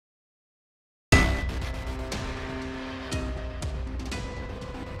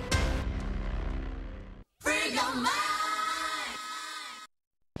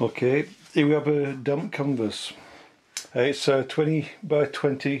Okay, here we have a damp canvas. It's 20 by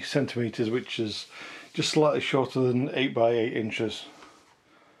 20 centimetres, which is just slightly shorter than 8 by 8 inches.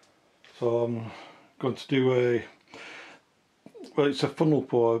 So I'm going to do well, it's a funnel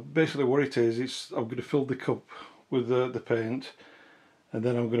pour. Basically what it is, I'm going to fill the cup with the paint, and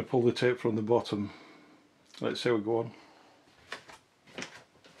then I'm going to pull the tape from the bottom. Let's see how we go on.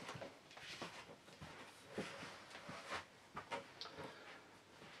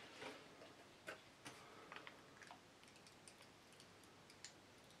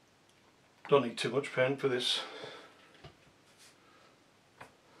 Don't need too much paint for this.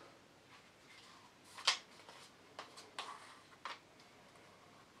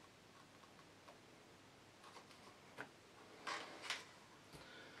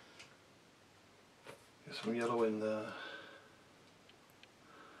 Get some yellow in there.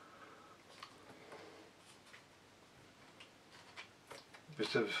 A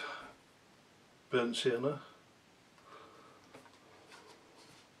bit of burnt sienna.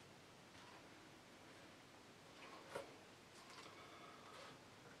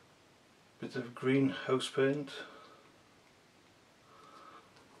 Bit of green house paint.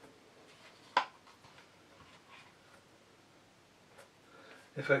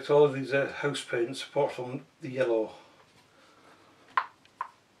 In fact, all of these are house paints apart from the yellow.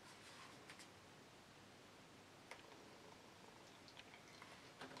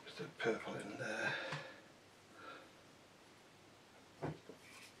 Just a purple in there.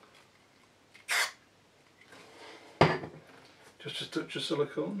 Just a touch of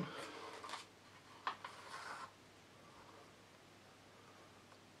silicone.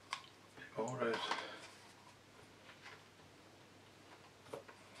 Alright.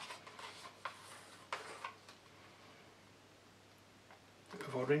 Bit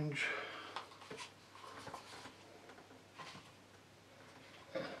of orange.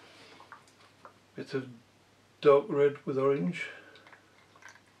 Bit of dark red with orange.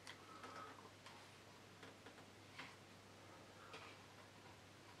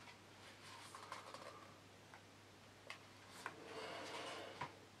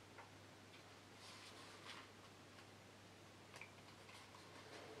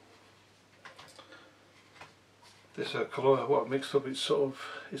 This colour, what I mixed up, it's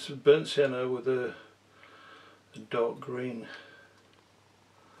a burnt sienna with a dark green,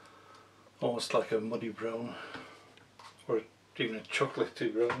 almost like a muddy brown, or even a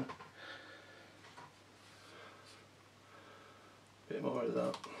chocolatey brown. Bit more of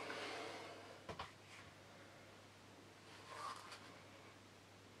that.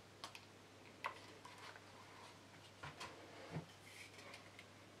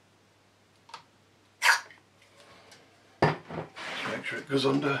 Make sure it goes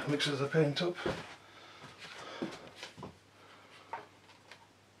under, mixes the paint up.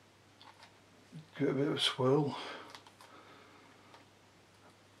 Give it a bit of a swirl.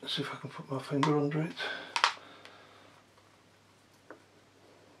 Let's see if I can put my finger under it.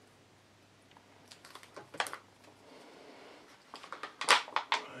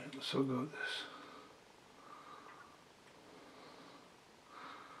 Right, let's have a go at this.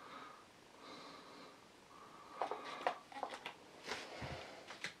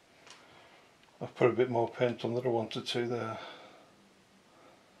 I've put a bit more paint on than I wanted to there.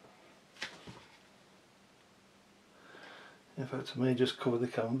 In fact, I may just cover the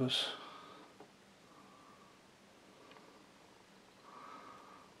canvas.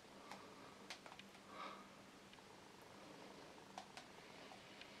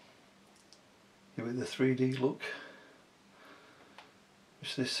 Give it the 3D look,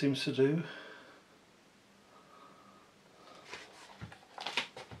 which this seems to do.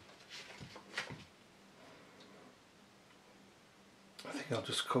 I think I'll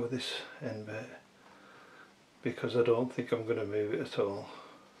just cover this end bit, because I don't think I'm going to move it at all.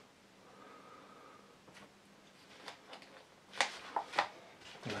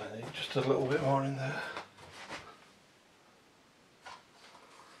 And I need just a little bit more in there.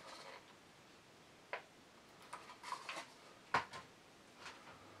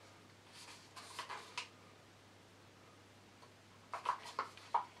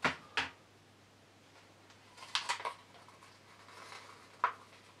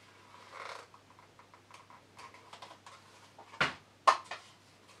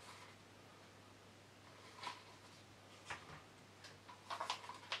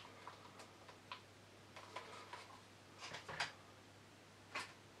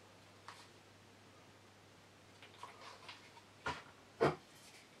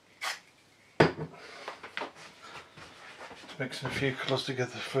 Mixing a few colours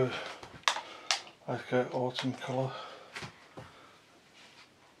together for like an autumn colour.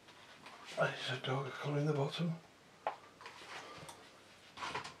 And it's a darker colour in the bottom.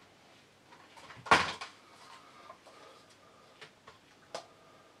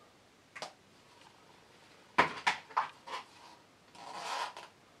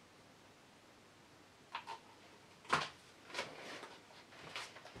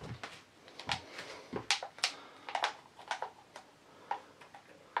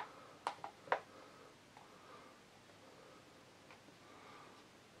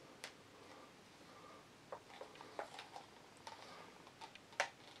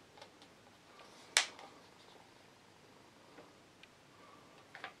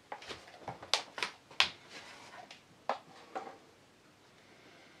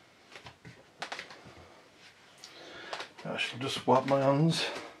 I shall just wipe my hands.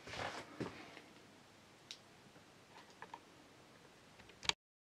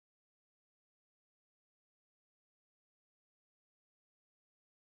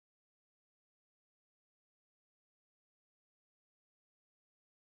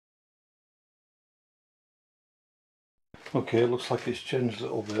 Okay, it looks like it's changed a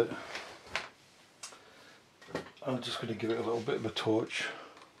little bit. I'm just going to give it a little bit of a torch.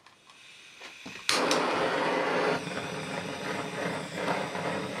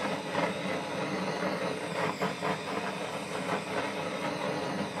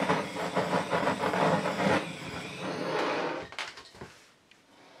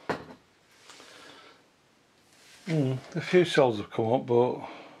 A few cells have come up, but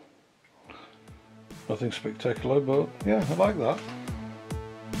nothing spectacular, but yeah, I like that.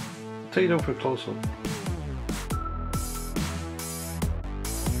 I'll take you down for a close-up.